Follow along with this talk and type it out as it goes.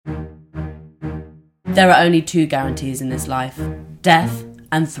There are only two guarantees in this life: death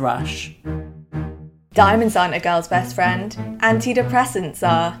and thrush. Diamonds aren't a girl's best friend. Antidepressants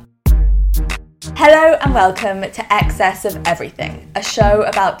are. Hello and welcome to Excess of Everything, a show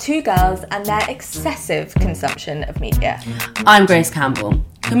about two girls and their excessive consumption of media. I'm Grace Campbell,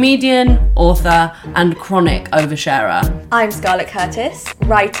 comedian, author, and chronic oversharer. I'm Scarlett Curtis,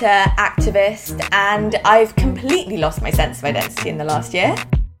 writer, activist, and I've completely lost my sense of identity in the last year.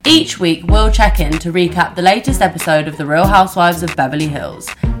 Each week, we'll check in to recap the latest episode of The Real Housewives of Beverly Hills,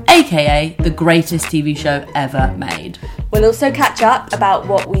 aka the greatest TV show ever made. We'll also catch up about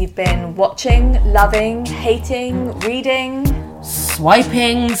what we've been watching, loving, hating, reading,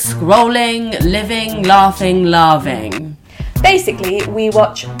 swiping, scrolling, living, laughing, larving. Basically, we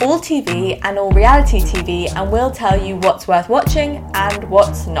watch all TV and all reality TV, and we'll tell you what's worth watching and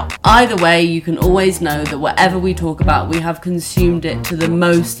what's not. Either way, you can always know that whatever we talk about, we have consumed it to the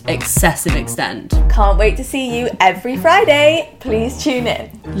most excessive extent. Can't wait to see you every Friday. Please tune in.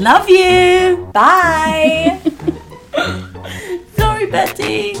 Love you! Bye! Sorry,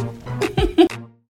 Betty.